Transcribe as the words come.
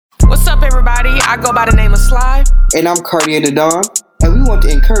up, everybody? I go by the name of Sly. And I'm Cartier the Dawn. And we want to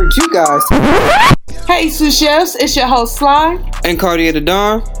encourage you guys. Hey, sous chefs, it's your host Sly. And Cartier the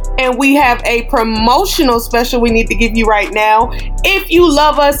Dawn. And we have a promotional special we need to give you right now. If you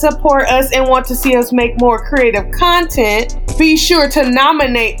love us, support us, and want to see us make more creative content, be sure to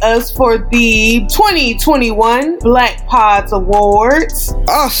nominate us for the 2021 Black Pods Awards.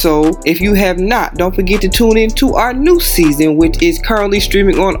 Also, if you have not, don't forget to tune in to our new season, which is currently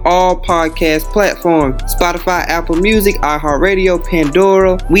streaming on all podcast platforms. Spotify, Apple Music, iHeartRadio,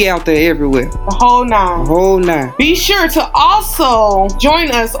 Pandora. We out there everywhere. The whole nine. The whole nine. Be sure to also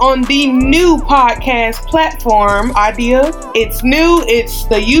join us on the new podcast platform idea. It's new. It's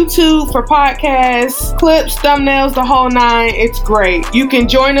the YouTube for podcasts, clips, thumbnails, the whole nine. It's great. You can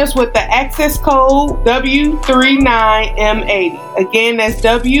join us with the access code W39M80. Again, that's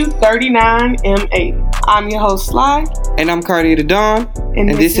W39M80. I'm your host, Sly. And I'm Cartier the Dawn. And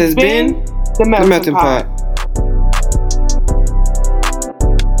this has been The Melting Pot.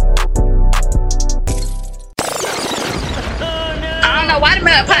 Why the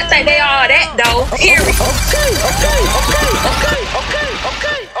Melting Pot think they all that though? Period. Okay.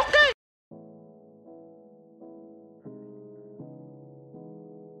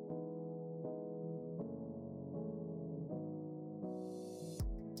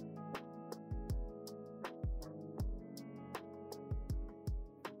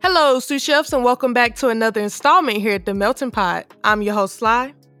 Hello, sous chefs, and welcome back to another installment here at The Melting Pot. I'm your host,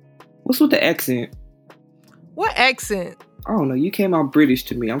 Sly. What's with the accent? What accent? I don't know. You came out British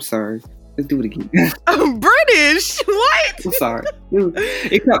to me. I'm sorry. Let's do it again. British? What? I'm sorry. How did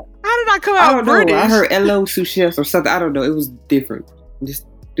I come out I don't British? know. I heard hello, sous chefs or something. I don't know. It was different. Just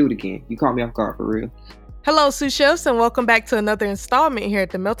do it again. You caught me off guard for real. Hello, sous chefs, and welcome back to another installment here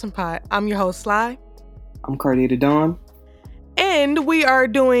at The Melting Pot. I'm your host, Sly. I'm Cartier the Dawn. And we are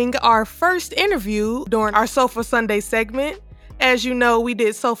doing our first interview during our Soulful Sunday segment. As you know, we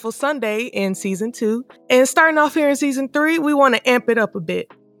did Soulful Sunday in season 2. And starting off here in season 3, we want to amp it up a bit.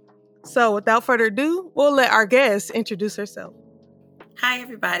 So without further ado, we'll let our guest introduce herself. Hi,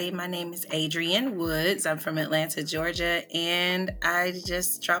 everybody. My name is Adrienne Woods. I'm from Atlanta, Georgia. And I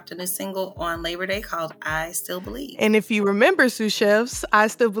just dropped a new single on Labor Day called I Still Believe. And if you remember, sous chefs, I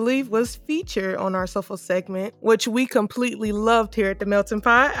Still Believe was featured on our Soulful segment, which we completely loved here at The Melting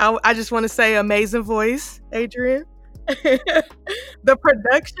Pot. I just want to say amazing voice, Adrienne. The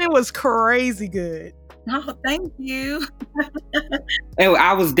production was crazy good. Oh, thank you. And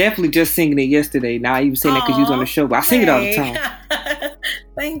I was definitely just singing it yesterday. Now I even saying that because you was on the show, but I sing it all the time.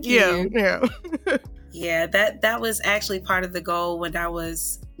 Thank you. Yeah. Yeah, that was actually part of the goal when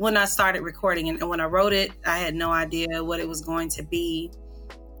I started recording, and when I wrote it, I had no idea what it was going to be.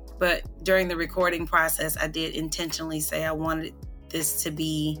 But during the recording process, I did intentionally say I wanted this to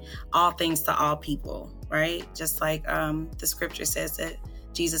be all things to all people, right? Just like the scripture says that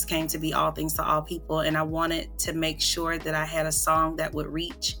Jesus came to be all things to all people. And I wanted to make sure that I had a song that would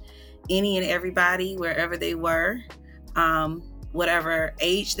reach any and everybody, wherever they were, whatever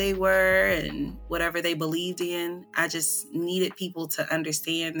age they were and whatever they believed in. I just needed people to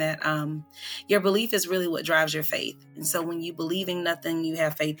understand that your belief is really what drives your faith. And so when you believe in nothing, you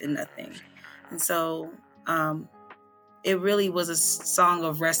have faith in nothing. And so it really was a song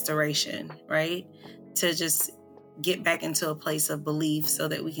of restoration, right? To just get back into a place of belief so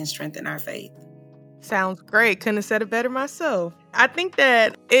that we can strengthen our faith. Sounds great. Couldn't have said it better myself. I think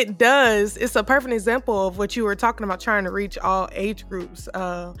that it's a perfect example of what you were talking about, trying to reach all age groups.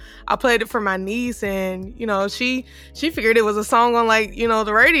 I played it for my niece, and, she figured it was a song on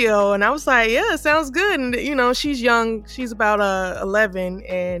the radio. And I was like, yeah, it sounds good. And, she's young. She's about 11.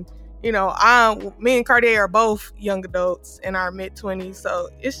 And, me and Cartier are both young adults in our mid-20s. So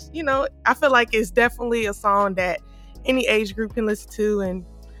it's, I feel like it's definitely a song that any age group can listen to and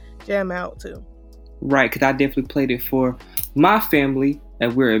jam out to. Right, because I definitely played it for my family,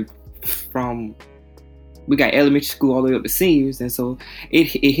 and we got elementary school all the way up to seniors, and so it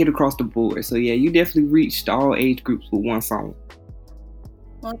hit across the board. So yeah, you definitely reached all age groups with one song.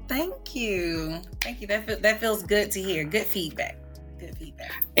 Well, thank you. That feels good to hear. Good feedback.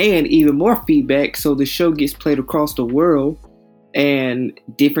 And even more feedback, so the show gets played across the world, and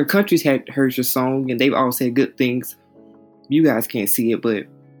different countries had heard your song, and they've all said good things. You guys can't see it, but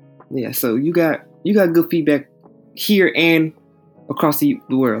yeah, so you got good feedback here and across the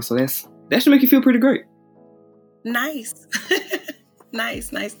world. So that should make you feel pretty great. Nice.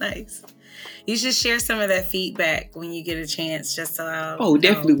 Nice. You should share some of that feedback when you get a chance, just so I'll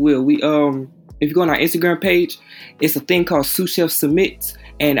definitely will. We if you go on our Instagram page, it's a thing called Sous Chef Submits,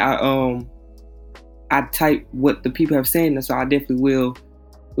 and I type what the people have said, and so I definitely will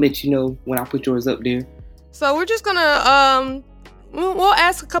let you know when I put yours up there. So we're just gonna we'll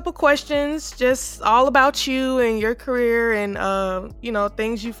ask a couple questions, just all about you and your career and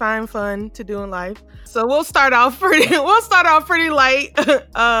things you find fun to do in life. So we'll start off pretty light.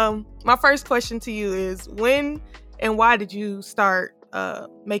 My first question to you is, when and why did you start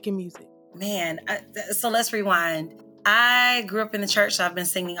making music? Man, so let's rewind. I grew up in the church, so I've been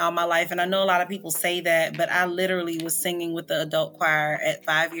singing all my life. And I know a lot of people say that, but I literally was singing with the adult choir at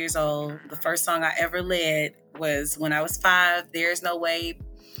 5 years old. The first song I ever led was when I was 5, There's No Way,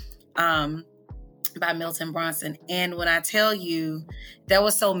 by Milton Bronson. And when I tell you, that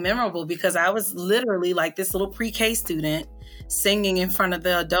was so memorable because I was literally like this little pre-K student singing in front of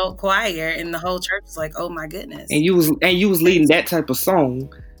the adult choir, and the whole church was like, oh my goodness. And you was leading that type of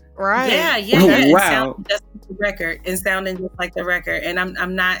song. Right. Yeah. Wow. And sounding just like the record. And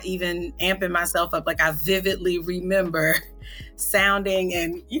I'm not even amping myself up. Like, I vividly remember sounding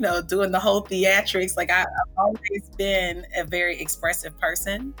and, doing the whole theatrics. Like, I've always been a very expressive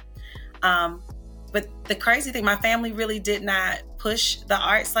person. But the crazy thing, my family really did not push the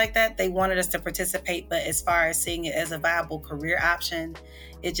arts like that. They wanted us to participate, but as far as seeing it as a viable career option,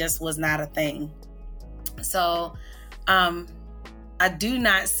 it just was not a thing. So, I do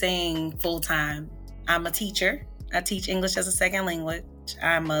not sing full time. I'm a teacher. I teach English as a second language.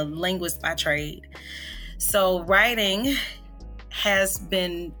 I'm a linguist by trade. So writing has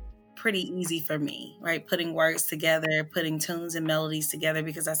been pretty easy for me, right? Putting words together, putting tunes and melodies together,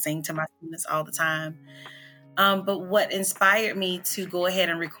 because I sing to my students all the time. But what inspired me to go ahead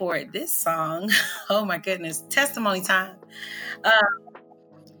and record this song, oh my goodness, testimony time.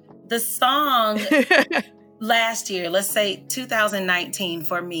 The song last year, let's say 2019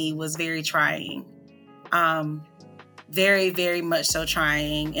 for me, was very trying. Very, very much so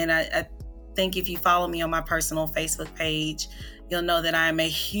trying. And I think if you follow me on my personal Facebook page, you'll know that I'm a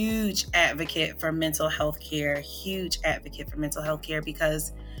huge advocate for mental health care,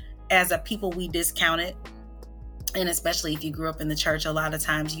 because as a people, we discount it. And especially if you grew up in the church, a lot of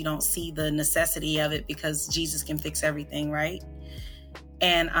times you don't see the necessity of it because Jesus can fix everything, right?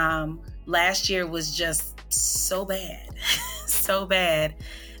 And last year was just so bad, so bad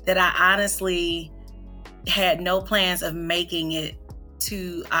that I honestly had no plans of making it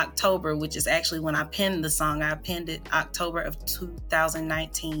to October, which is actually when I penned the song. I penned it October of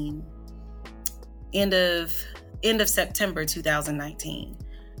 2019, end of September 2019.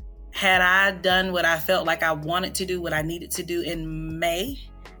 Had I done what I felt like I wanted to do, what I needed to do in May,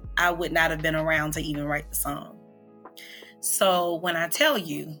 I would not have been around to even write the song. So when I tell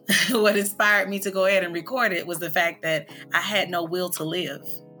you what inspired me to go ahead and record it was the fact that I had no will to live.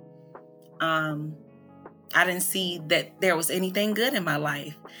 I didn't see that there was anything good in my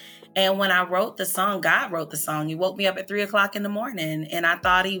life. And when I wrote the song, God wrote the song. He woke me up at 3:00 in the morning, and I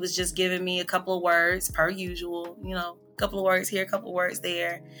thought he was just giving me a couple of words per usual, a couple of words here, a couple of words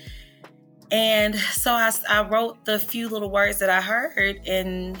there. And so I wrote the few little words that I heard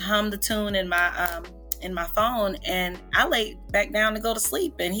and hummed the tune in my phone, and I laid back down to go to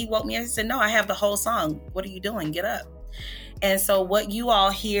sleep. And he woke me up and said, no, I have the whole song. What are you doing? Get up. And so what you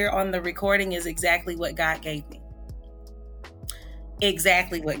all hear on the recording is exactly what God gave me.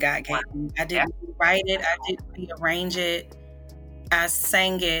 Exactly what God gave me. I didn't write it. I didn't rearrange it. I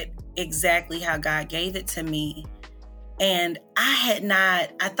sang it exactly how God gave it to me. And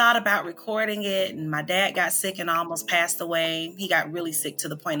I thought about recording it, and my dad got sick and almost passed away. He got really sick to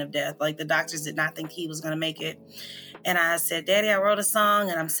the point of death. Like, the doctors did not think he was going to make it. And I said, Daddy, I wrote a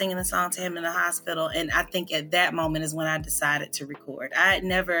song, and I'm singing the song to him in the hospital. And I think at that moment is when I decided to record. I had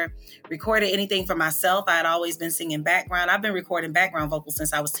never recorded anything for myself. I had always been singing background. I've been recording background vocals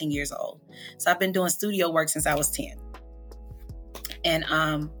since I was 10 years old. So I've been doing studio work since I was 10. And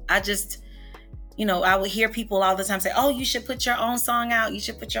I just, I would hear people all the time say, oh, you should put your own song out. You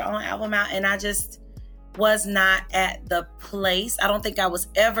should put your own album out. And I just was not at the place. I don't think I was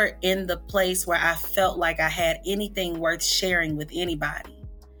ever in the place where I felt like I had anything worth sharing with anybody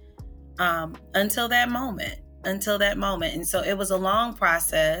until that moment. And so it was a long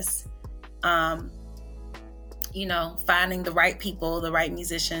process, finding the right people, the right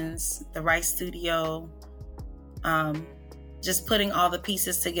musicians, the right studio, just putting all the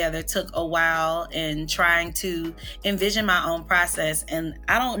pieces together took a while, and trying to envision my own process. And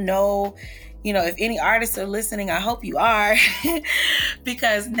I don't know, if any artists are listening, I hope you are,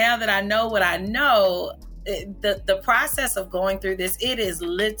 because now that I know what I know, the process of going through this, it is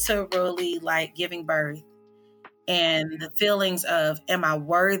literally like giving birth. And the feelings of, am I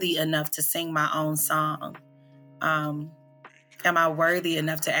worthy enough to sing my own song? Am I worthy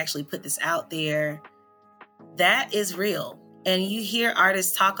enough to actually put this out there? That is real. And you hear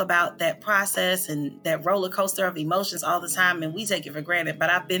artists talk about that process and that roller coaster of emotions all the time, and we take it for granted. But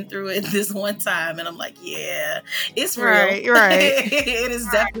I've been through it this one time, and I'm like, yeah, it's real. Right. It is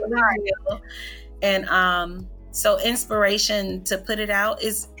definitely real. And so inspiration to put it out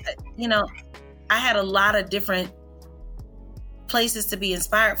is, I had a lot of different places to be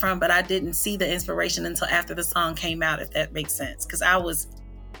inspired from, but I didn't see the inspiration until after the song came out, if that makes sense. Because I was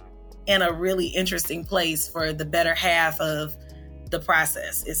in a really interesting place for the better half of the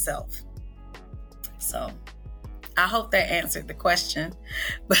process itself. So I hope that answered the question.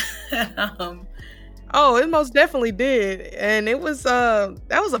 Oh, it most definitely did. And it was that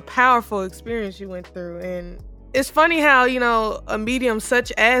was a powerful experience you went through. And it's funny how, a medium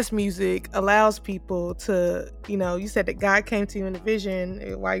such as music allows people to, you said that God came to you in a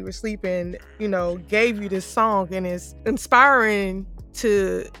vision while you were sleeping, gave you this song, and it's inspiring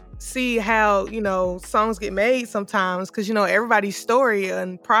to see how, songs get made sometimes, because, everybody's story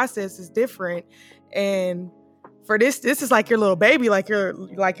and process is different. And for this is like your little baby, like your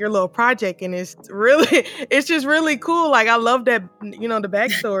little project. And it's just really cool. Like, I love that, the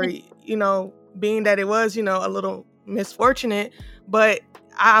backstory, being that it was, a little misfortunate, but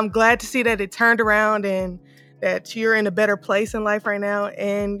I'm glad to see that it turned around and that you're in a better place in life right now.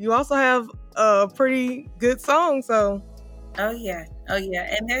 And you also have a pretty good song. So Oh yeah.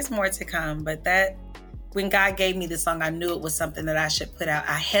 And there's more to come. But that, when God gave me the song, I knew it was something that I should put out.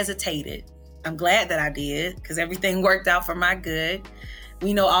 I hesitated. I'm glad that I did, because everything worked out for my good.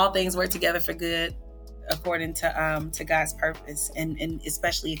 We know all things work together for good according to God's purpose. And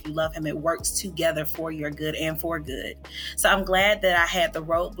especially if you love him, it works together for your good and for good. So I'm glad that I had the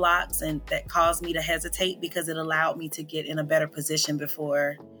roadblocks and that caused me to hesitate, because it allowed me to get in a better position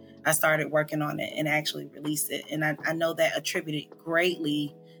before I started working on it and actually released it. And I know that attributed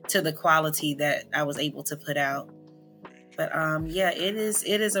greatly to the quality that I was able to put out. But it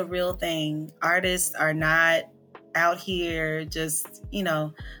is a real thing. Artists are not out here just,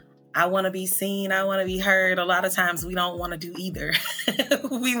 I want to be seen, I want to be heard. A lot of times we don't want to do either.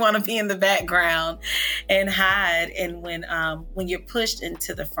 We want to be in the background and hide. And when you're pushed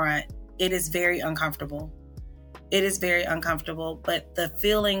into the front, it is very uncomfortable. It is very uncomfortable, but the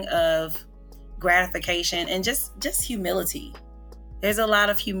feeling of gratification and just humility. There's a lot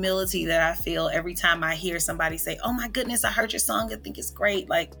of humility that I feel every time I hear somebody say, oh my goodness, I heard your song, I think it's great.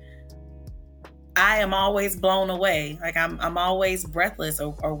 Like, I am always blown away. Like, I'm always breathless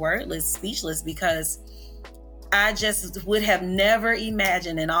or wordless, speechless, because I just would have never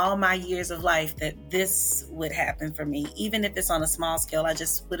imagined in all my years of life that this would happen for me. Even if it's on a small scale, I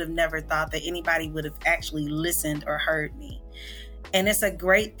just would have never thought that anybody would have actually listened or heard me. And it's a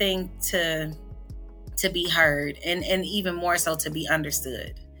great thing to be heard, and even more so to be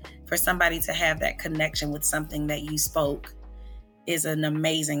understood. For somebody to have that connection with something that you spoke is an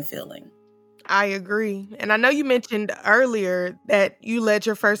amazing feeling. I agree. And I know you mentioned earlier that you led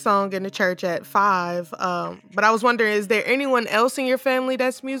your first song in the church at 5. But I was wondering, is there anyone else in your family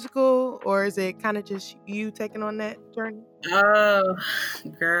that's musical, or is it kind of just you taking on that journey? Oh,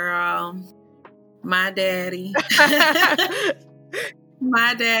 girl, my daddy.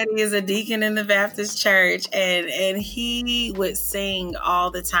 My daddy is a deacon in the Baptist church, and he would sing all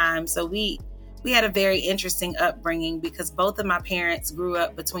the time. So we had a very interesting upbringing, because both of my parents grew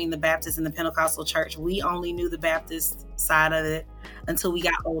up between the Baptist and the Pentecostal church. We only knew the Baptist side of it until we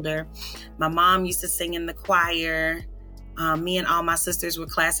got older. My mom used to sing in the choir. Me and all my sisters were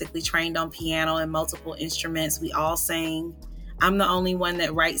classically trained on piano and multiple instruments. We all sang. I'm the only one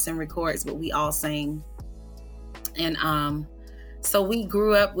that writes and records, but we all sing. And so we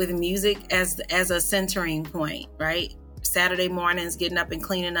grew up with music as a centering point, right? Saturday mornings, getting up and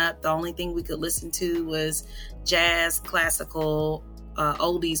cleaning up, the only thing we could listen to was jazz, classical,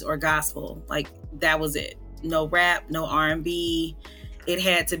 oldies, or gospel. Like, that was it. No rap, no R&B. It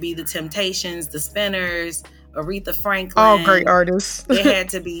had to be the Temptations, the Spinners, Aretha Franklin. All great artists. It had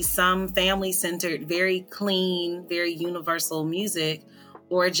to be some family-centered, very clean, very universal music,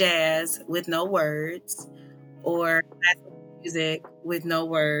 or jazz with no words, or classical music with no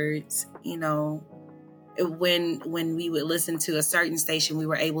words. When we would listen to a certain station, we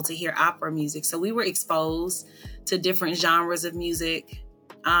were able to hear opera music. So we were exposed to different genres of music,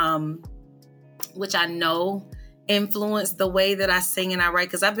 which I know influenced the way that I sing and I write,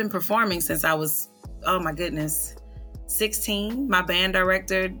 because I've been performing since I was, 16. My band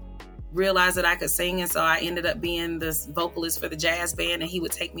director realized that I could sing, and so I ended up being this vocalist for the jazz band, and he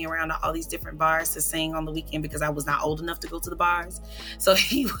would take me around to all these different bars to sing on the weekend, because I was not old enough to go to the bars. So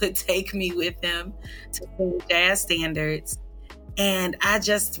he would take me with him to sing jazz standards. And I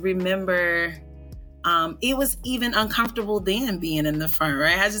just remember It was even uncomfortable then being in the front,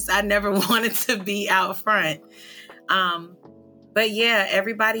 right? I never wanted to be out front. But yeah,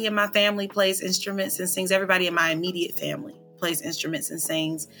 everybody in my family plays instruments and sings. Everybody in my immediate family plays instruments and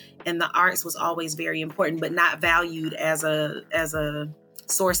sings. And the arts was always very important, but not valued as a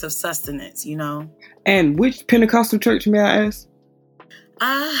source of sustenance, you know. And which Pentecostal church, may I ask?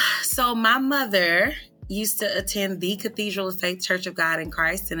 So my mother used to attend the Cathedral of Faith Church of God in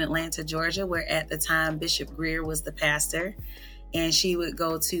Christ in Atlanta, Georgia, where at the time Bishop Greer was the pastor. And she would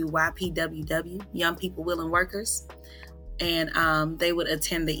go to YPWW, Young People Willing Workers. And they would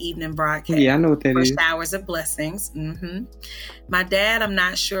attend the evening broadcast. Yeah, I know what that is. For Showers of Blessings. Mm-hmm. My dad, I'm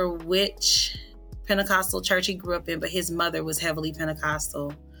not sure which Pentecostal church he grew up in, but his mother was heavily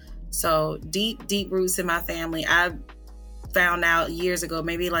Pentecostal. So deep roots in my family. I found out years ago,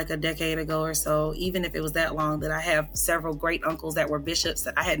 maybe like a decade ago or so, even if it was that long, that I have several great uncles that were bishops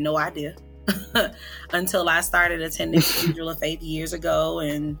that I had no idea until I started attending Cathedral of Faith years ago.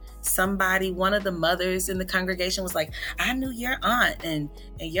 And one of the mothers in the congregation was like, I knew your aunt and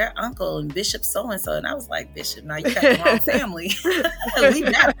your uncle and Bishop so-and-so. And I was like, Bishop, now you got the wrong family. We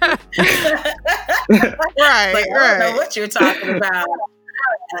got Right, like, I don't know what you're talking about.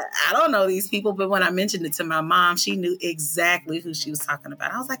 I don't know these people, but when I mentioned it to my mom, she knew exactly who she was talking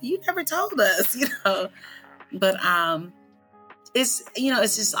about. I was like, you never told us, you know. But it's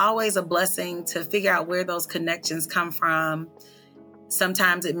just always a blessing to figure out where those connections come from.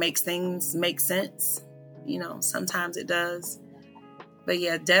 Sometimes it makes things make sense, you know, sometimes it does. But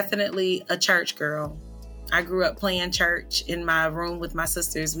yeah, definitely a church girl. I grew up playing church in my room with my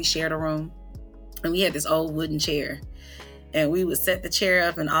sisters. We shared a room and we had this old wooden chair. And we would set the chair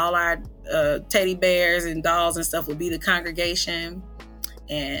up and all our teddy bears and dolls and stuff would be the congregation.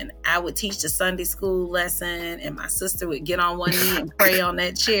 And I would teach the Sunday school lesson and my sister would get on one knee and pray on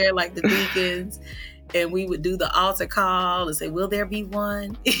that chair like the deacons. And we would do the altar call and say, will there be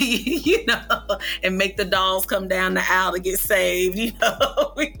one? You know, and make the dolls come down the aisle to get saved. You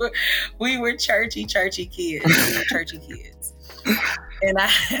know, we were churchy kids. We were churchy kids. And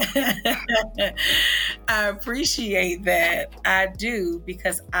I appreciate that. I do,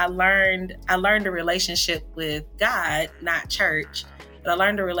 because I learned a relationship with God, not church, but I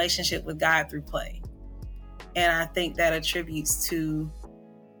learned a relationship with God through play. And I think that attributes to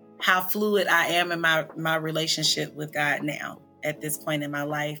how fluid I am in my relationship with God now at this point in my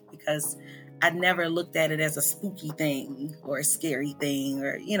life, because I never looked at it as a spooky thing or a scary thing,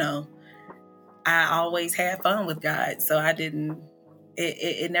 or, you know, I always had fun with God. So I didn't,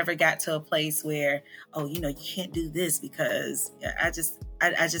 it never got to a place where, oh, you know, you can't do this, because I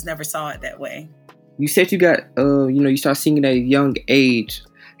just never saw it that way. You said you got, you started singing at a young age.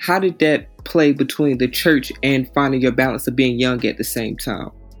 How did that play between the church and finding your balance of being young at the same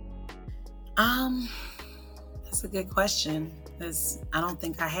time? That's a good question, because I don't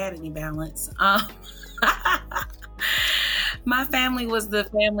think I had any balance. My family was the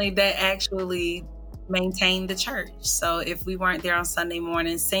family that actually maintained the church. So if we weren't there on Sunday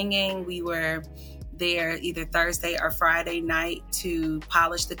morning singing, we were there either Thursday or Friday night to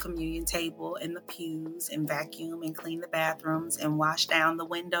polish the communion table and the pews and vacuum and clean the bathrooms and wash down the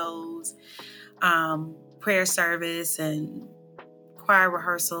windows, prayer service and choir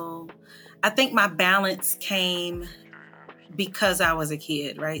rehearsal. I think my balance came because I was a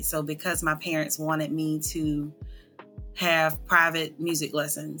kid, right? So because my parents wanted me to have private music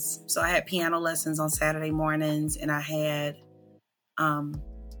lessons. So I had piano lessons on Saturday mornings, and I had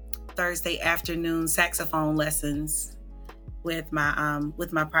Thursday afternoon saxophone lessons with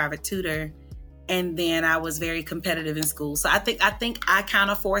my private tutor. And then I was very competitive in school. So I think I kind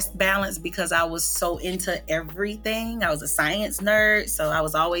of forced balance because I was so into everything. I was a science nerd, so I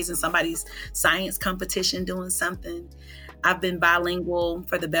was always in somebody's science competition doing something. I've been bilingual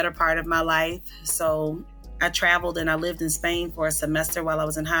for the better part of my life. So I traveled and I lived in Spain for a semester while I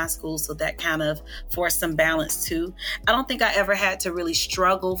was in high school. So that kind of forced some balance too. I don't think I ever had to really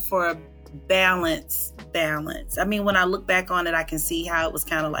struggle for balance. I mean, when I look back on it, I can see how it was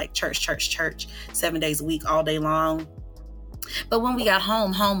kind of like church, 7 days a week, all day long. But when we got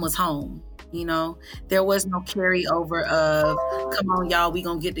home, home was home. You know, there was no carryover of, come on, y'all, we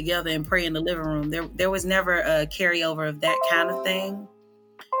gonna get together and pray in the living room. There was never a carryover of that kind of thing.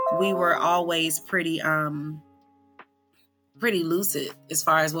 We were always pretty lucid as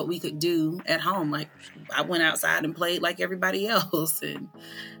far as what we could do at home. Like, I went outside and played like everybody else and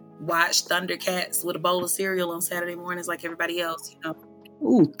watched Thundercats with a bowl of cereal on Saturday mornings like everybody else, you know.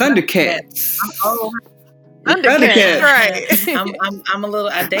 Ooh, Thundercats. Thundercats, right. I'm a little,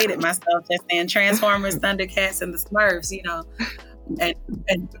 I dated myself just saying Transformers, Thundercats, and the Smurfs, you know. and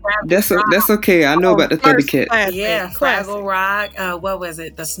That's okay. I know about the Thundercats. Classic. Yeah, Classic. Fraggle Rock. What was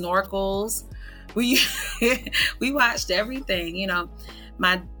it? The Snorkels. We we watched everything. You know,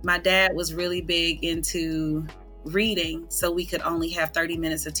 my dad was really big into reading, so we could only have 30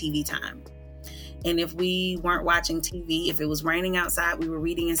 minutes of TV time. And if we weren't watching TV, if it was raining outside, we were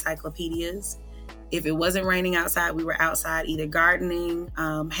reading encyclopedias. If it wasn't raining outside, we were outside either gardening,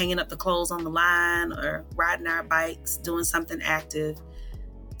 hanging up the clothes on the line, or riding our bikes, doing something active.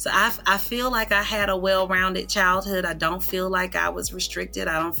 So I feel like I had a well-rounded childhood. I don't feel like I was restricted.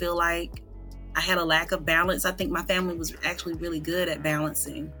 I don't feel like I had a lack of balance. I think my family was actually really good at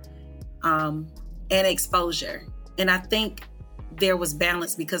balancing and exposure. And I think there was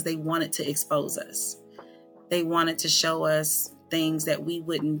balance because they wanted to expose us. They wanted to show us things that we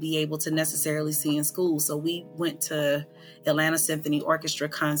wouldn't be able to necessarily see in school. So we went to Atlanta Symphony Orchestra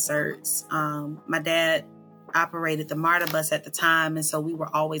concerts. My dad operated the MARTA bus at the time, and so we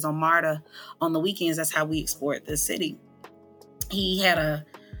were always on MARTA on the weekends. That's how we explored the city. He had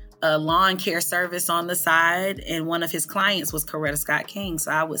a lawn care service on the side, and one of his clients was Coretta Scott King.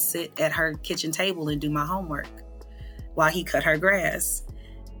 So I would sit at her kitchen table and do my homework while he cut her grass.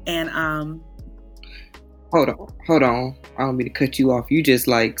 And Hold on. I don't mean to cut you off. You just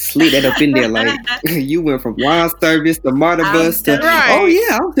like slid that up in there. Like you went from lawn service to MARTA bus to, oh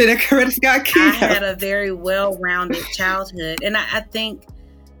yeah, I'm saying that Coretta Scott King. I had a very well-rounded childhood. And I think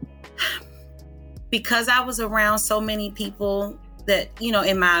because I was around so many people that, you know,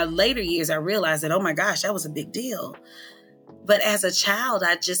 in my later years, I realized that, oh my gosh, that was a big deal. But as a child,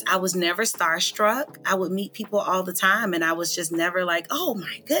 I was never starstruck. I would meet people all the time, and I was just never like, oh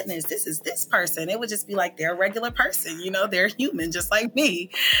my goodness, this is this person. It would just be like, they're a regular person, you know, they're human just like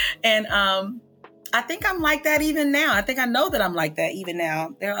me. And I think I'm like that even now. I think I know that I'm like that even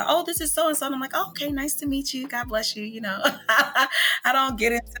now. They're like, oh, this is so-and-so. And I'm like, oh, okay, nice to meet you. God bless you. You know, I don't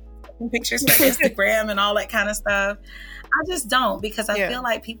get into pictures for Instagram and all that kind of stuff. I just don't, because I feel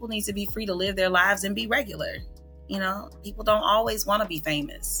like people need to be free to live their lives and be regular. You know, people don't always want to be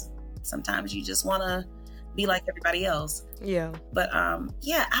famous. Sometimes you just want to be like everybody else. Yeah. But I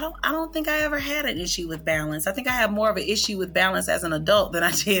don't think I ever had an issue with balance. I think I have more of an issue with balance as an adult than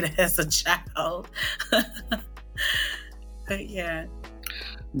I did as a child. But yeah.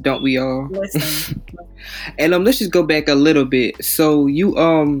 Don't we all? Listen. And let's just go back a little bit. So you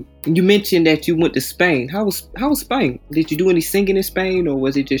mentioned that you went to Spain. How was Spain? Did you do any singing in Spain, or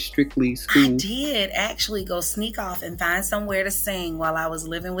was it just strictly school? I did actually go sneak off and find somewhere to sing while I was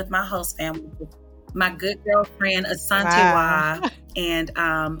living with my host family. My good girlfriend Asantewa and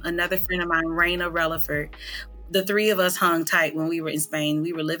another friend of mine, Raina Relaford. The three of us hung tight when we were in Spain.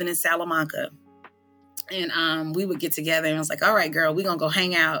 We were living in Salamanca. And we would get together and I was like, all right, girl, we're going to go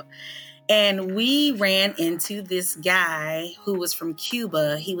hang out. And we ran into this guy who was from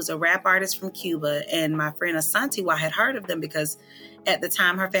Cuba. He was a rap artist from Cuba. And my friend Asantewa had heard of them because at the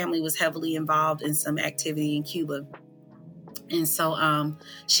time her family was heavily involved in some activity in Cuba. And so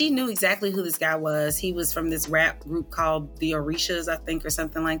she knew exactly who this guy was. He was from this rap group called the Orishas, I think, or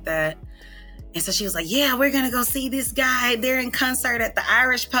something like that. And so she was like, yeah, we're going to go see this guy. They're in concert at the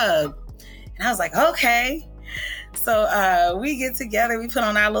Irish pub. And I was like, okay. So we get together. We put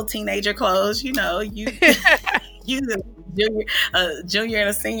on our little teenager clothes. You know, you junior and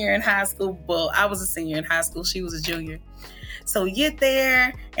a senior in high school. Well, I was a senior in high school. She was a junior. So we get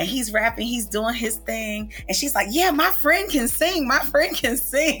there and he's rapping. He's doing his thing. And she's like, yeah, my friend can sing. My friend can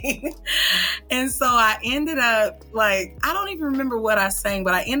sing. And so I ended up like, I don't even remember what I sang,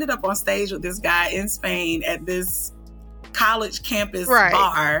 but I ended up on stage with this guy in Spain at this college campus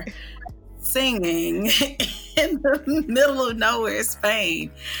bar, singing in the middle of nowhere,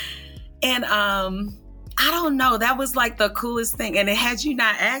 Spain. And I don't know, that was like the coolest thing. And had you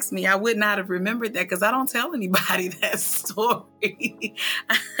not asked me, I would not have remembered that because I don't tell anybody that story.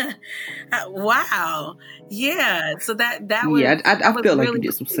 Wow. Yeah. So that was, I feel like really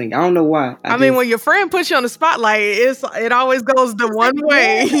you did some singing. I don't know why. I mean, when your friend puts you on the spotlight, it always goes the one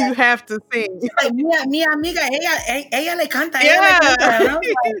way. You have to sing. Like, mi amiga, ella le canta. Ella le canta. And I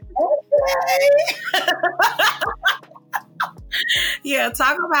was like, okay. Yeah,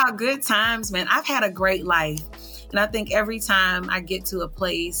 talk about good times, man. I've had a great life. And I think every time I get to a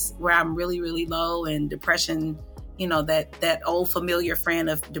place where I'm really, really low and depression, you know, that old familiar friend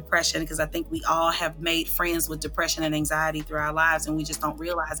of depression, because I think we all have made friends with depression and anxiety through our lives and we just don't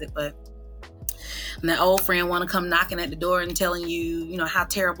realize it. But when that old friend want to come knocking at the door and telling you, you know, how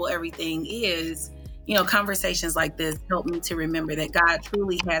terrible everything is, conversations like this help me to remember that God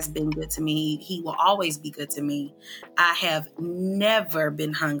truly has been good to me. He will always be good to me. I have never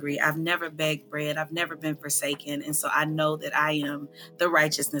been hungry. I've never begged bread. I've never been forsaken. And so I know that I am the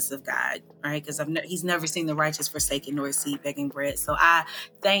righteousness of God, right? Because he's never seen the righteous forsaken nor his seed begging bread. So I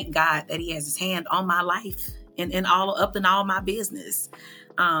thank God that he has his hand on my life and all up in all my business.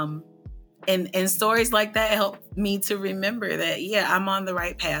 And stories like that help me to remember that, yeah, I'm on the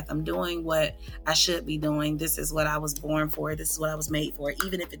right path. I'm doing what I should be doing. This is what I was born for. This is what I was made for,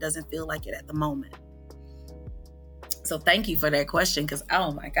 even if it doesn't feel like it at the moment. So thank you for that question, because,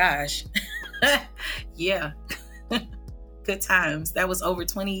 oh my gosh. Yeah. Good times. That was over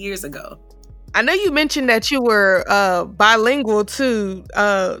 20 years ago. I know you mentioned that you were bilingual too.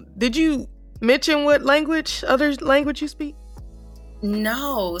 Did you mention what other language you speak?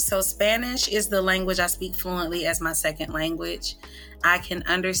 No. So Spanish is the language I speak fluently as my second language. I can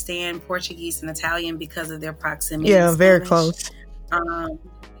understand Portuguese and Italian because of their proximity. Yeah, very close.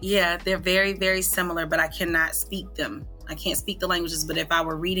 Yeah, they're very, very similar, but I cannot speak them. I can't speak the languages, but if I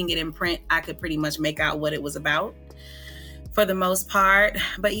were reading it in print, I could pretty much make out what it was about for the most part.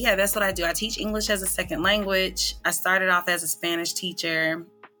 But yeah, that's what I do. I teach English as a second language. I started off as a Spanish teacher.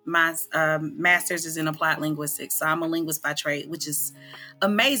 My master's is in applied linguistics. So I'm a linguist by trade, which is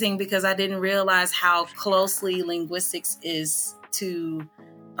amazing because I didn't realize how closely linguistics is to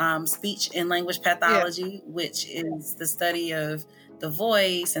speech and language pathology, which is the study of the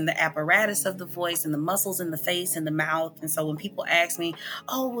voice and the apparatus of the voice and the muscles in the face and the mouth. And so when people ask me,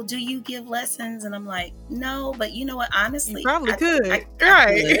 oh, well, do you give lessons? And I'm like, no, but you know what? Honestly, you probably could. I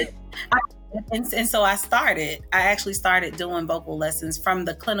right. And so I actually started doing vocal lessons from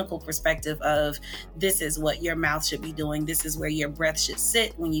the clinical perspective of this is what your mouth should be doing. This is where your breath should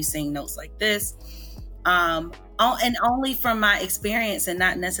sit when you sing notes like this. And only from my experience and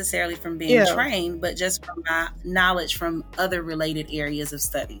not necessarily from being trained, but just from my knowledge from other related areas of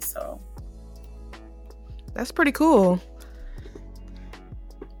study. So that's pretty cool.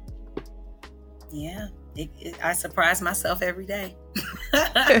 Yeah, I surprise myself every day.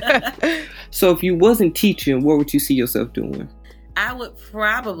 So if you wasn't teaching, what would you see yourself doing? I would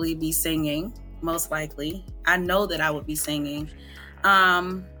probably be singing, most likely. I know that I would be singing.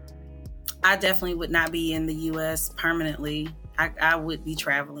 I definitely would not be in the U.S. permanently. I would be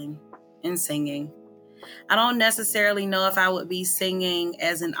traveling and singing. I don't necessarily know if I would be singing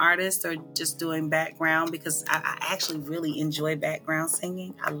as an artist or just doing background, because I actually really enjoy background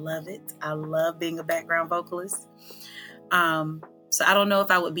singing. I love it. I love being a background vocalist. So I don't know if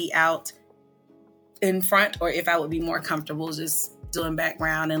I would be out in front or if I would be more comfortable just doing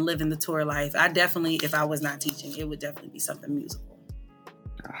background and living the tour life. If I was not teaching, it would definitely be something musical.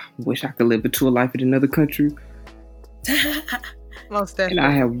 I wish I could live a tour life in another country. Most definitely. And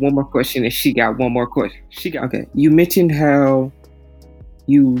I have one more question, and she got one more question. Okay. You mentioned how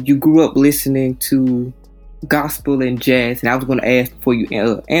you grew up listening to gospel and jazz, and I was going to ask before you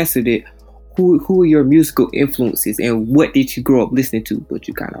answered it, who are your musical influences and what did you grow up listening to? But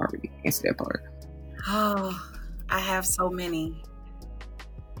you kind of already answered that part. Oh, I have so many.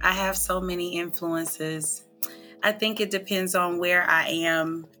 Influences. I think it depends on where I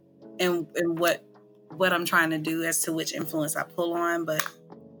am and what I'm trying to do as to which influence I pull on. But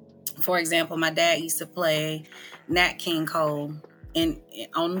for example, my dad used to play Nat King Cole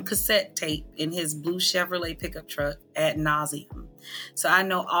on cassette tape in his blue Chevrolet pickup truck ad nauseum. So I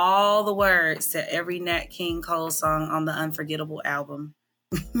know all the words to every Nat King Cole song on the Unforgettable album.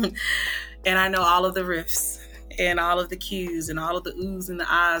 And I know all of the riffs and all of the cues and all of the oohs and the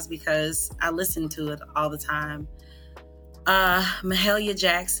ahs because I listen to it all the time. Mahalia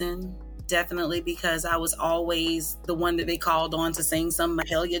Jackson, definitely, because I was always the one that they called on to sing some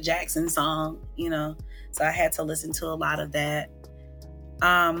Mahalia Jackson song, so I had to listen to a lot of that.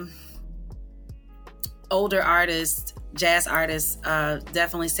 Older artists, jazz artists,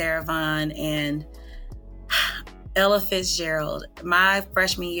 definitely Sarah Vaughan and Ella Fitzgerald. My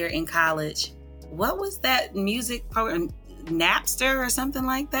freshman year in college, what was that music program? Napster or something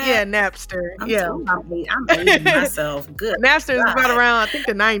like that? Yeah, Napster. I'm aging myself. Good. Napster is about around, I think,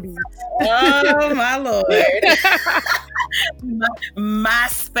 the 90s. Oh my Lord.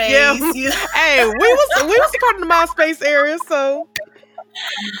 MySpace. Yeah. Hey, we was part of the MySpace era, so.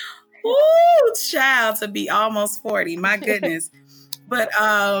 Ooh, child, to be almost 40. My goodness. But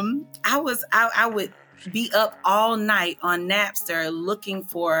I would be up all night on Napster looking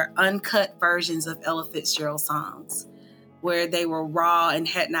for uncut versions of Ella Fitzgerald songs where they were raw and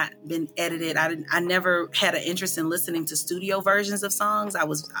had not been edited. I never had an interest in listening to studio versions of songs. I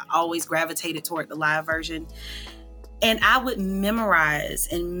always gravitated toward the live version. And I would memorize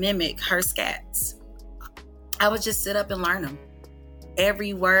and mimic her scats. I would just sit up and learn them.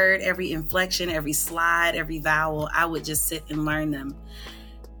 Every word, every inflection, every slide, every vowel, I would just sit and learn them.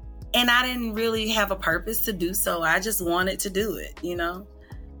 And I didn't really have a purpose to do so. I just wanted to do it, you know?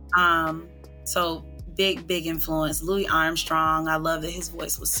 So big influence. Louis Armstrong, I love that his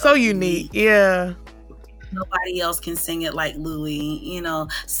voice was so unique. Yeah. Nobody else can sing it like Louis, you know.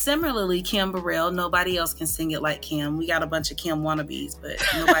 Similarly, Kim Burrell, nobody else can sing it like Kim. We got a bunch of Kim wannabes, but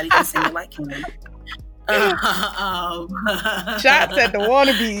nobody can sing it like Kim. Shots at the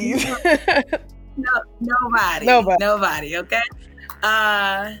wannabes. Nobody. Okay.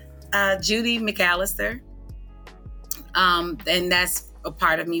 Judy McAllister. And that's a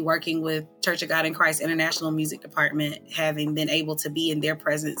part of me working with Church of God in Christ International Music Department, having been able to be in their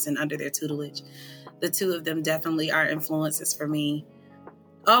presence and under their tutelage. The two of them definitely are influences for me.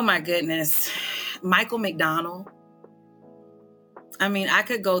 Oh my goodness. Michael McDonald. I mean, I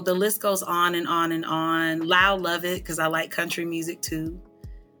could go, the list goes on and on and on. Loud Love It, because I like country music too.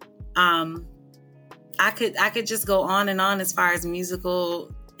 I could just go on and on as far as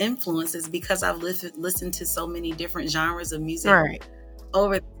musical influences, because I've listened to so many different genres of music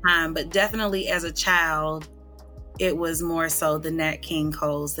over the time. But definitely as a child, it was more so the Nat King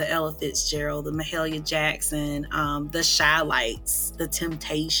Coles, the Ella Fitzgerald, the Mahalia Jackson, the Shy Lights, the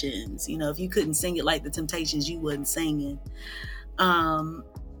Temptations. You know, if you couldn't sing it like the Temptations, you wasn't singing.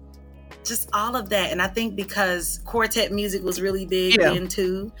 Just all of that. And I think because quartet music was really big then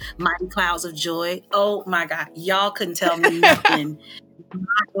too, Mighty Clouds of Joy. Oh my God. Y'all couldn't tell me nothing.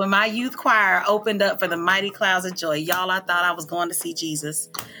 When my youth choir opened up for the Mighty Clouds of Joy, y'all, I thought I was going to see Jesus.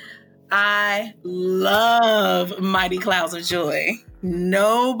 I love Mighty Clouds of Joy.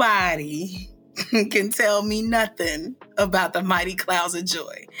 Nobody can tell me nothing about the Mighty Clouds of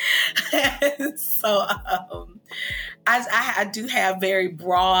Joy. So I do have very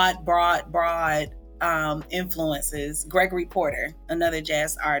broad influences. Gregory Porter, another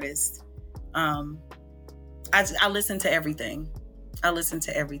jazz artist. I listen to everything.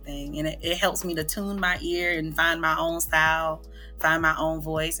 And it helps me to tune my ear and find my own style, find my own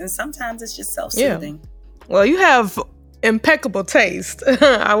voice. And sometimes it's just self-soothing. Yeah. Well, you have impeccable taste.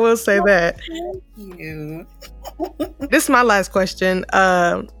 I will say that. Thank you. This is my last question.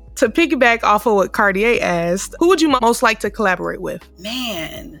 To piggyback off of what Cartier asked, who would you most like to collaborate with?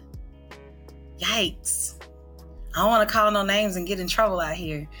 Man, yikes. I don't want to call no names and get in trouble out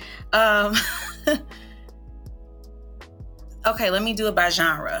here. Okay, let me do it by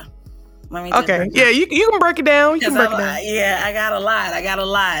genre. Okay, yeah, you can break it down. Yeah, I got a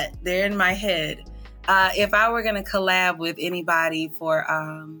lot. They're in my head. If I were gonna collab with anybody for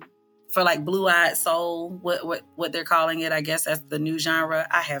like blue-eyed soul, what they're calling it, I guess that's the new genre.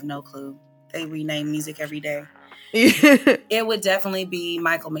 I have no clue. They rename music every day. It would definitely be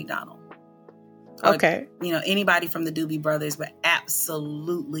Michael McDonald. Or, okay. You know, anybody from the Doobie Brothers, but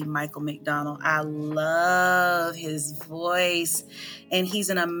absolutely Michael McDonald. I love his voice, and he's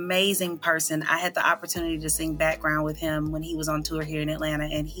an amazing person. I had the opportunity to sing background with him when he was on tour here in Atlanta,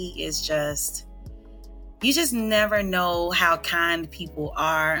 and he is just, you just never know how kind people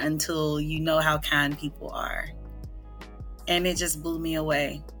are until you know how kind people are. And it just blew me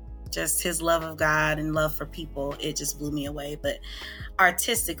away. Just his love of God and love for people, it just blew me away. But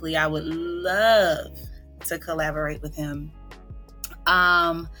artistically, I would love to collaborate with him.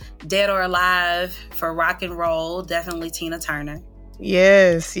 Dead or Alive for rock and roll, definitely Tina Turner.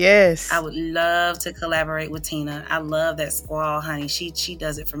 Yes. I would love to collaborate with Tina. I love that squall, honey. She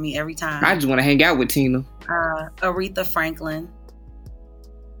does it for me every time. I just want to hang out with Tina. Aretha Franklin.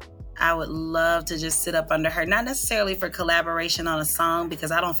 I would love to just sit up under her, not necessarily for collaboration on a song,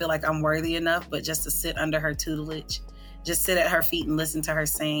 because I don't feel like I'm worthy enough, but just to sit under her tutelage, just sit at her feet and listen to her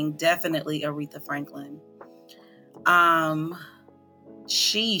sing. Definitely Aretha Franklin.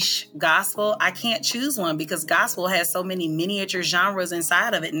 Gospel. I can't choose one because gospel has so many miniature genres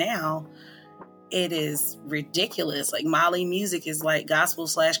inside of it now. It is ridiculous. Like Mali Music is like gospel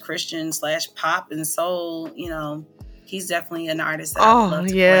 / Christian / pop and soul, you know. He's definitely an artist that I would love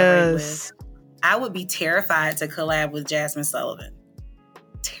to collaborate with. I would be terrified to collab with Jasmine Sullivan.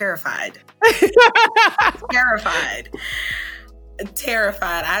 Terrified.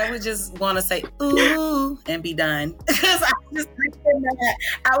 Terrified. I would just want to say, ooh, and be done. Because I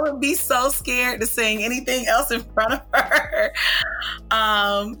would be so scared to sing anything else in front of her.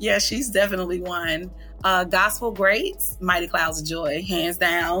 Yeah, she's definitely one. Gospel greats, Mighty Clouds of Joy, hands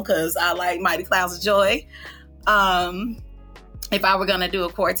down, because I like Mighty Clouds of Joy. If I were going to do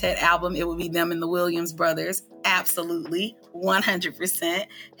a quartet album, it would be them and the Williams brothers. Absolutely. 100%.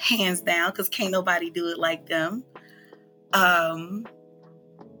 Hands down, because can't nobody do it like them.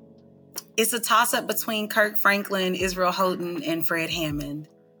 It's a toss-up between Kirk Franklin, Israel Houghton, and Fred Hammond.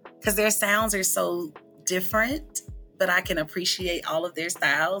 Because their sounds are so different, but I can appreciate all of their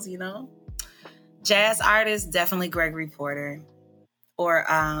styles, you know? Jazz artists, definitely Gregory Porter. Or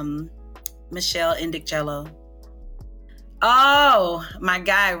Michelle Indicello. Oh, my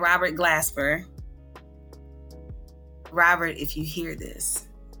guy, Robert Glasper. Robert, if you hear this,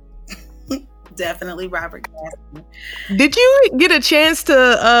 definitely Robert Glasper. Did you get a chance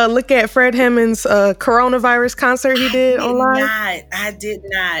to look at Fred Hammond's coronavirus concert he did online? I did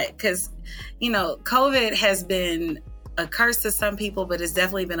not. Because, you know, COVID has been a curse to some people, but it's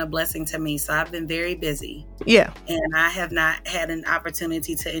definitely been a blessing to me. So I've been very busy. Yeah. And I have not had an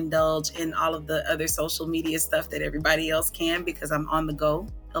opportunity to indulge in all of the other social media stuff that everybody else can because I'm on the go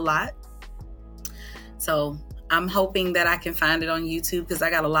a lot. So I'm hoping that I can find it on YouTube because I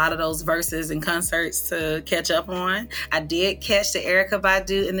got a lot of those verses and concerts to catch up on. I did catch the Erykah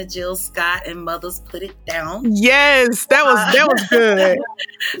Badu and the Jill Scott and Mothers Put It Down. Yes, that was good.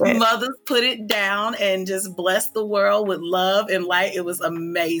 Mothers Put It Down and just bless the world with love and light. It was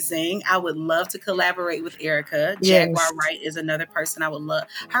amazing. I would love to collaborate with Erykah. Yes. Jaguar Wright is another person I would love.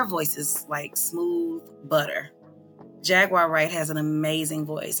 Her voice is like smooth butter. Jaguar Wright has an amazing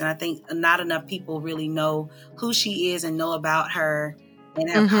voice, and I think not enough people really know who she is and know about her and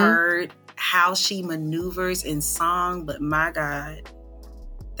have heard how she maneuvers in song, but my God,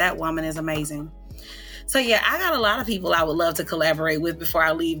 that woman is amazing. So yeah, I got a lot of people I would love to collaborate with before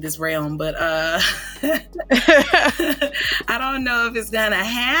I leave this realm, but I don't know if it's gonna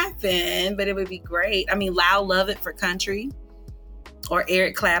happen, but it would be great. I mean, Loud Love It for country, or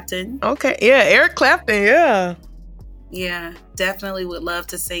Eric Clapton. Okay, yeah, Eric Clapton, yeah. Yeah, definitely would love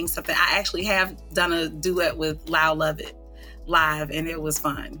to sing something. I actually have done a duet with Loud Love It live, and it was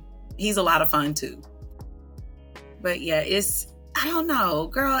fun. He's a lot of fun too. But yeah, I don't know,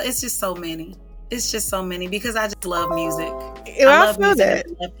 girl, it's just so many. It's just so many because I just love music. I love feel music.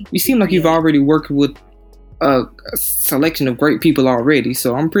 That. You seem like you've already worked with a selection of great people already,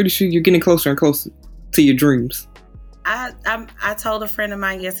 so I'm pretty sure you're getting closer and closer to your dreams. I told a friend of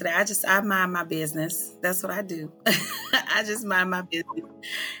mine yesterday, I mind my business. That's what I do. I just mind my business.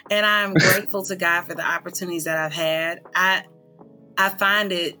 And I'm grateful to God for the opportunities that I've had. I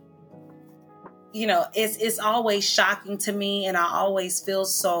find it, you know, it's always shocking to me, and I always feel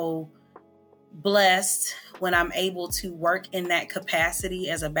so blessed when I'm able to work in that capacity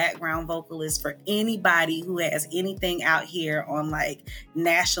as a background vocalist for anybody who has anything out here on like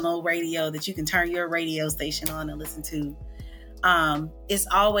national radio that you can turn your radio station on and listen to. It's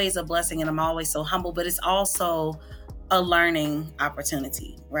always a blessing, and I'm always so humble, but it's also a learning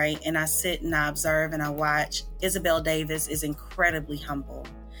opportunity, right? And I sit and I observe and I watch. Isabel Davis is incredibly humble.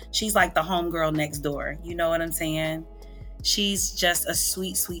 She's like the homegirl next door. You know what I'm saying? She's just a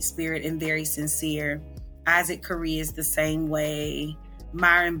sweet, sweet spirit and very sincere. Isaac Curry is the same way.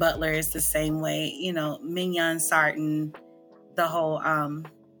 Myron Butler is the same way. You know, Mignon Sarton, the whole,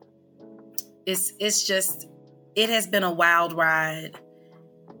 it's just, it has been a wild ride.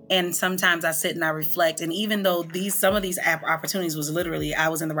 And sometimes I sit and I reflect. And even though some of these opportunities was literally, I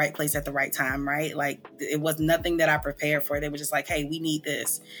was in the right place at the right time, right? Like it was nothing that I prepared for. They were just like, hey, we need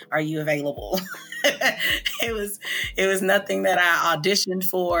this. Are you available? It was nothing that I auditioned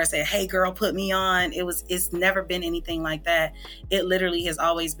for or said, hey girl, put me on. It's never been anything like that. It literally has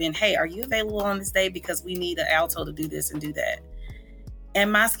always been, hey, are you available on this day? Because we need an alto to do this and do that. And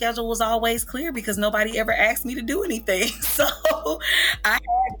my schedule was always clear because nobody ever asked me to do anything. So I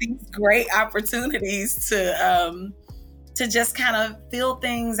had these great opportunities to just kind of fill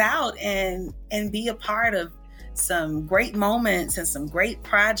things out and be a part of some great moments and some great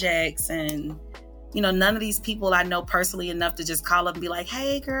projects. And, you know, none of these people I know personally enough to just call up and be like,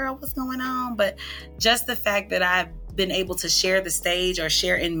 hey girl, what's going on? But just the fact that I've been able to share the stage or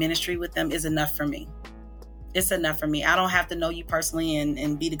share in ministry with them is enough for me. It's enough for me. I don't have to know you personally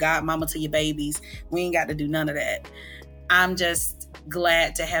and be the godmama to your babies. We ain't got to do none of that. I'm just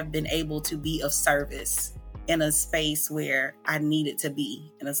glad to have been able to be of service in a space where I needed to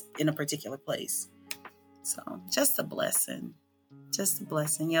be in a particular place. So just a blessing. Just a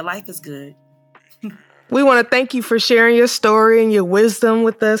blessing. Yeah, life is good. We want to thank you for sharing your story and your wisdom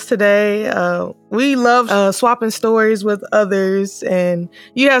with us today. We love swapping stories with others, and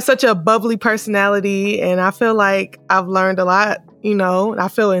you have such a bubbly personality, and I feel like I've learned a lot, you know. I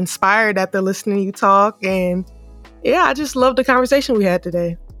feel inspired after listening to you talk, and yeah, I just love the conversation we had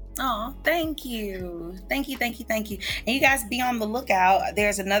today. Oh, thank you. Thank you. And you guys be on the lookout.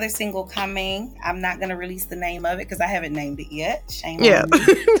 There's another single coming. I'm not going to release the name of it because I haven't named it yet. Shame on me.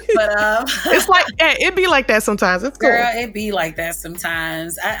 But it's like, it be like that sometimes. It's cool. Girl, it be like that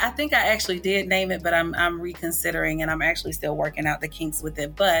sometimes. I think I actually did name it, but I'm reconsidering, and I'm actually still working out the kinks with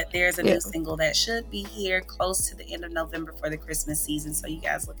it. But there's a new single that should be here close to the end of November for the Christmas season. So you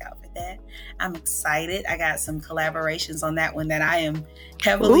guys look out for that. I'm excited. I got some collaborations on that one that I am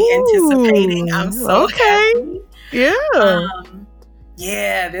heavily anticipating. I'm so happy.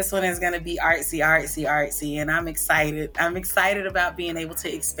 Yeah, this one is going to be artsy, and I'm excited. I'm excited about being able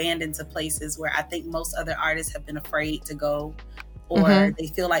to expand into places where I think most other artists have been afraid to go, or they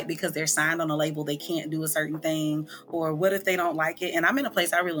feel like because they're signed on a label, they can't do a certain thing, or what if they don't like it? And I'm in a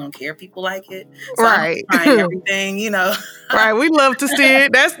place I really don't care if people like it. So I'm trying everything, you know. Right, we love to see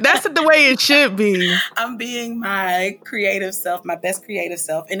it. That's the way it should be. I'm being my creative self, my best creative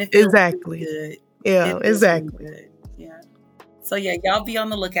self, and it feels really good. Yeah, exactly. Really good. Yeah. So yeah, y'all be on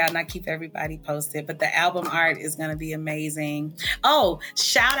the lookout, and I keep everybody posted. But the album art is going to be amazing. Oh,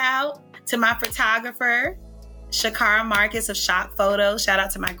 shout out to my photographer, Shakara Marcus of Shock Photo. Shout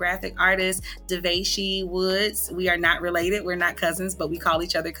out to my graphic artist, Adrienne Woods. We are not related. We're not cousins, but we call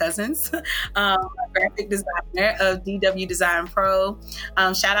each other cousins. Graphic designer of DW Design Pro.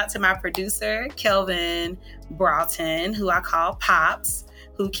 Shout out to my producer, Kelvin Broughton, who I call Pops,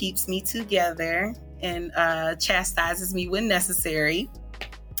 who keeps me together and chastises me when necessary.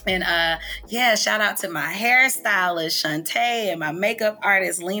 And shout out to my hairstylist, Shantae, and my makeup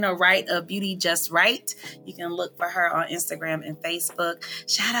artist, Lena Wright of Beauty Just Right. You can look for her on Instagram and Facebook.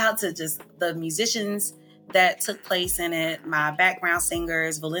 Shout out to just the musicians that took place in it. My background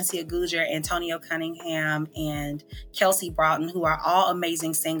singers, Valencia Gujar, Antonio Cunningham, and Kelsey Broughton, who are all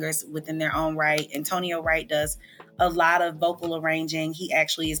amazing singers within their own right. Antonio Wright does a lot of vocal arranging. He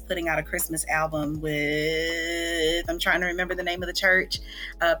actually is putting out a Christmas album with, I'm trying to remember the name of the church,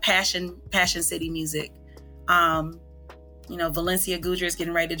 Passion City Music. Valencia Gujar is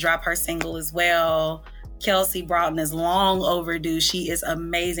getting ready to drop her single as well. Kelsey Broughton is long overdue. She is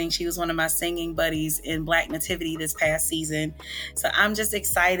amazing. She was one of my singing buddies in Black Nativity this past season. So I'm just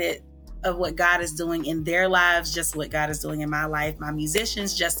excited of what God is doing in their lives, just what God is doing in my life. My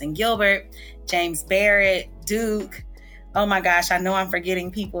musicians, Justin Gilbert, James Barrett, Duke. Oh my gosh, I know I'm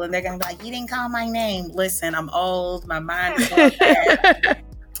forgetting people, and they're going to be like, you didn't call my name. Listen, I'm old. My mind is all bad.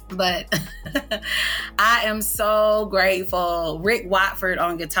 But I am so grateful. Rick Watford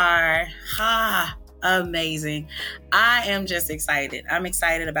on guitar. Amazing. I am just excited. I'm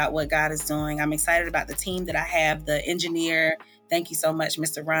excited about what God is doing. I'm excited about the team that I have, the engineer. Thank you so much,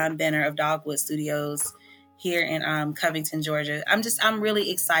 Mr. Ron Benner of Dogwood Studios here in Covington, Georgia. I'm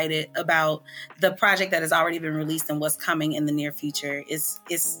really excited about the project that has already been released and what's coming in the near future. It's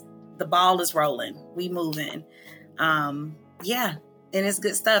the ball is rolling. We moving. And it's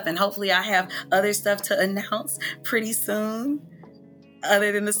good stuff. And hopefully I have other stuff to announce pretty soon,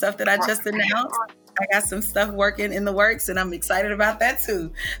 other than the stuff that I just announced. I got some stuff working in the works, and I'm excited about that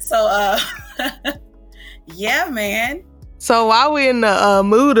too. So, yeah, man. So while we're in the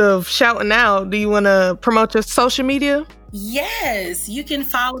mood of shouting out, do you want to promote your social media? Yes, you can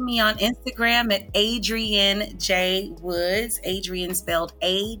follow me on Instagram at Adrienne J. Woods. Adrienne spelled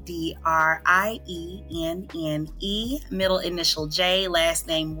Adrienne, middle initial J, last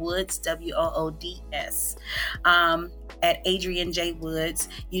name Woods, Woods. At Adrienne J. Woods.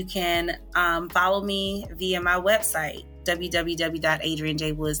 You can follow me via my website,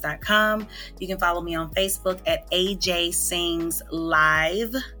 www.adriennejwoods.com. You can follow me on Facebook at AJ Sings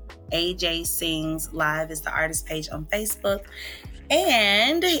Live. AJ Sings Live is the artist page on Facebook.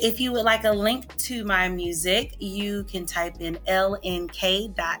 And if you would like a link to my music, you can type in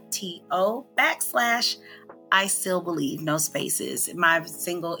lnk.to/I Still Believe, no spaces. My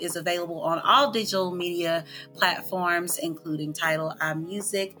single is available on all digital media platforms, including Tidal,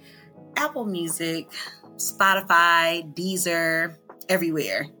 iMusic, Apple Music, Spotify, Deezer,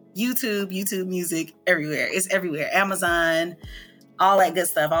 everywhere. YouTube Music, everywhere. It's everywhere. Amazon, all that good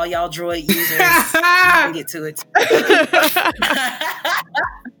stuff. All y'all Droid users, you can get to it.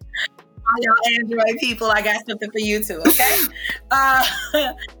 All y'all Android people, I got something for you too, okay?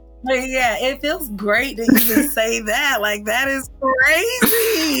 But yeah, it feels great to even say that. Like, that is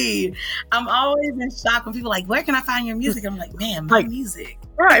crazy. I'm always in shock when people are like, where can I find your music? I'm like, man, my music.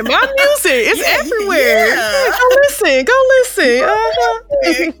 Right, my music. It's everywhere. Yeah. Go listen.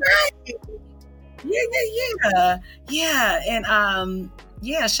 Yeah. And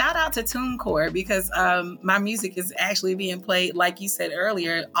Yeah, shout out to TuneCore because my music is actually being played, like you said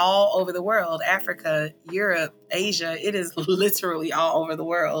earlier, all over the world. Africa, Europe, Asia. It is literally all over the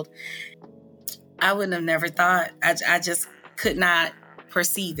world. I wouldn't have never thought. I just could not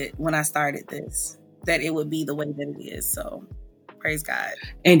perceive it when I started this, that it would be the way that it is. So praise God.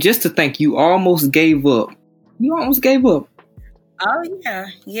 And just to think, you almost gave up. You almost gave up. Oh, yeah.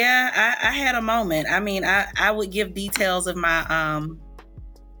 Yeah, I had a moment. I mean, I would give details of my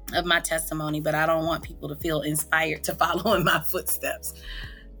testimony, but I don't want people to feel inspired to follow in my footsteps.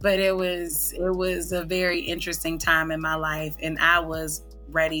 But it was a very interesting time in my life, and I was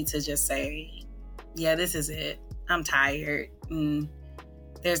ready to just say, yeah, this is it. I'm tired, and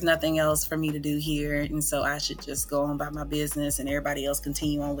there's nothing else for me to do here, and so I should just go on about my business and everybody else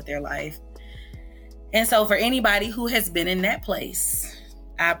continue on with their life. And so for anybody who has been in that place,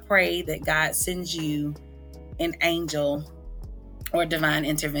 I pray that God sends you an angel or divine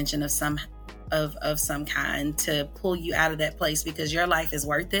intervention of some kind to pull you out of that place, because your life is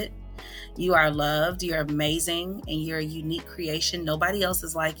worth it. You are loved, you're amazing, and you're a unique creation. Nobody else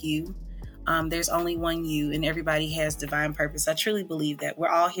is like you. There's only one you, and everybody has divine purpose. I truly believe that we're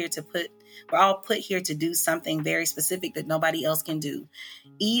all put here to do something very specific that nobody else can do.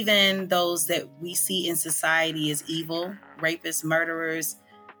 Even those that we see in society as evil, rapists, murderers,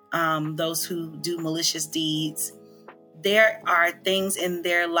 those who do malicious deeds, there are things in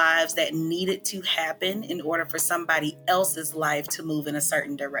their lives that needed to happen in order for somebody else's life to move in a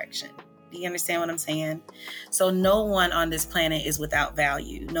certain direction. Do you understand what I'm saying? So no one on this planet is without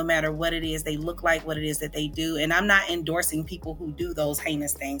value, no matter what it is they look like, what it is that they do. And I'm not endorsing people who do those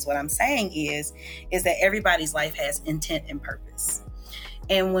heinous things. What I'm saying is that everybody's life has intent and purpose.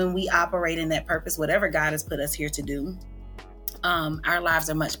 And when we operate in that purpose, whatever God has put us here to do, our lives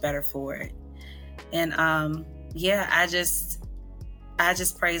are much better for it. And I just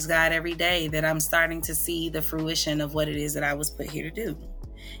praise God every day that I'm starting to see the fruition of what it is that I was put here to do.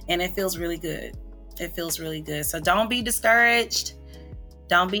 And it feels really good. It feels really good. So don't be discouraged.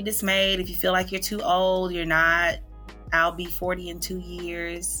 Don't be dismayed. If you feel like you're too old, you're not. I'll be 40 in 2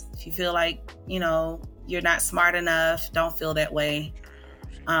 years. If you feel like, you're not smart enough, don't feel that way.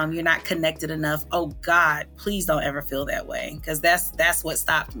 You're not connected enough. Oh God, please don't ever feel that way. Because that's what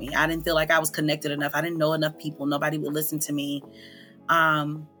stopped me. I didn't feel like I was connected enough. I didn't know enough people. Nobody would listen to me.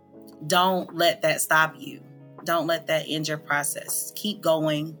 Don't let that stop you. Don't let that end your process. Keep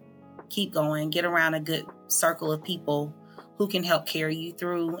going. Get around a good circle of people who can help carry you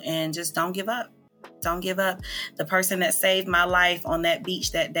through, and just don't give up. Don't give up. The person that saved my life on that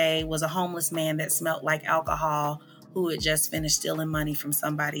beach that day was a homeless man that smelled like alcohol, who had just finished stealing money from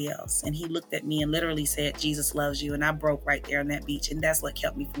somebody else. And he looked at me and literally said, Jesus loves you. And I broke right there on that beach. And that's what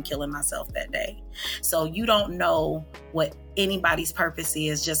kept me from killing myself that day. So you don't know what anybody's purpose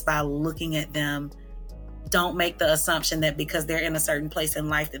is just by looking at them. Don't make the assumption that because they're in a certain place in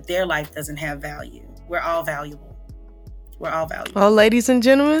life that their life doesn't have value. We're all valuable. Well, ladies and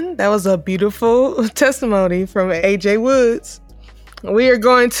gentlemen, that was a beautiful testimony from AJ Woods. We are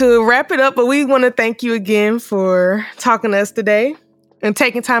going to wrap it up, but we want to thank you again for talking to us today and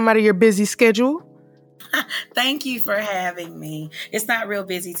taking time out of your busy schedule. Thank you for having me. It's not real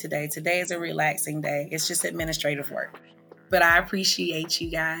busy today. Today is a relaxing day. It's just administrative work. But I appreciate you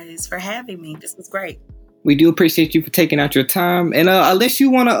guys for having me. This was great. We do appreciate you for taking out your time. And unless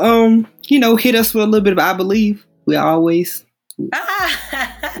you want to, hit us with a little bit of I Believe, we're always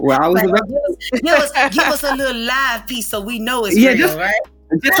around. Give us a little live piece so we know it's real, right?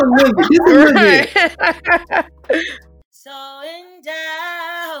 Just a little bit. So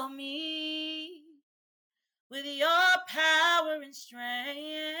endow me with your power and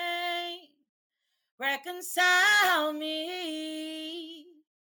strength. Reconcile me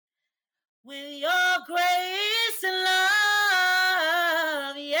with your grace and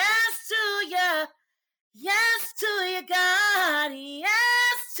love. Yes to you. Yes to you, God.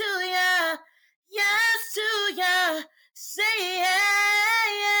 Yes to you. Yes to you. Say yeah.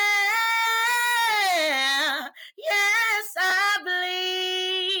 Yes, I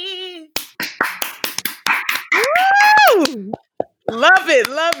believe. Woo! Love it.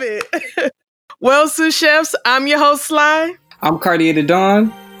 Well, sous chefs, I'm your host, Sly. I'm Cartier the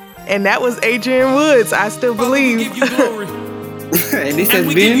Dawn. And that was Adrienne Woods. I still believe. We give you glory. And this and has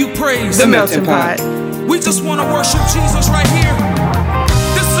we been give you praise. The Melting Pot. We just want to worship Jesus right here.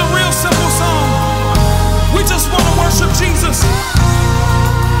 This is a real simple song. We just want to worship Jesus.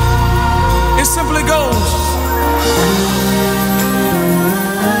 It simply goes.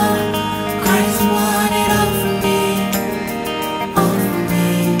 Christ wanted all for me.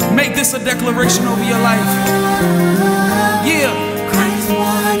 Make this a declaration over your life. Yeah. Christ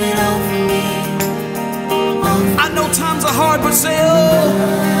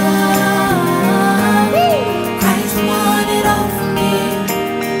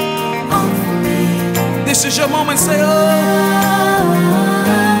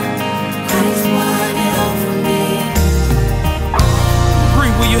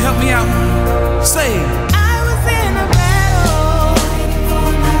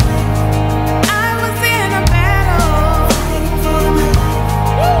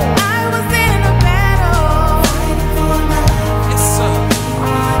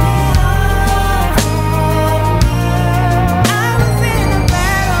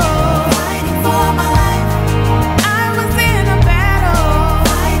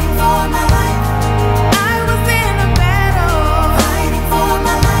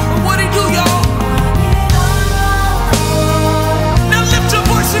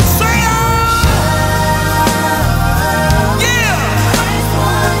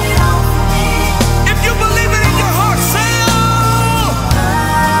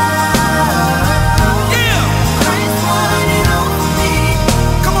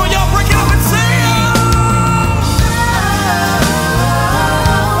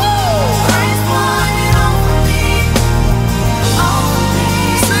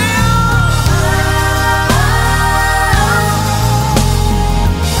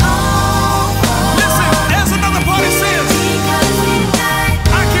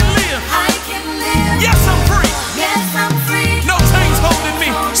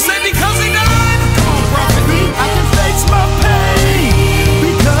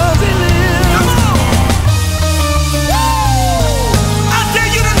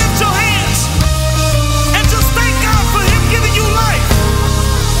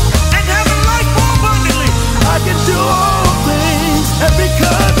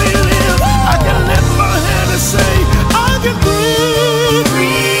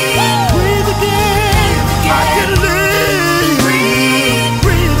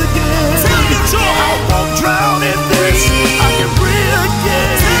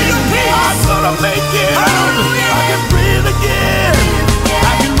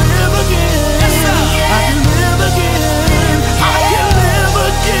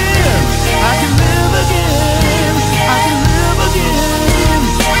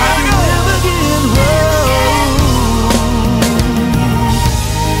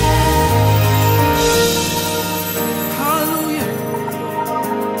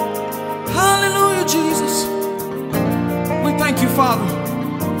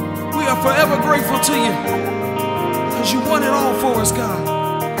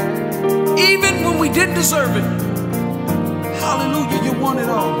we didn't deserve it. Hallelujah, you won it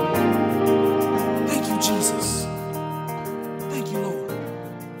all.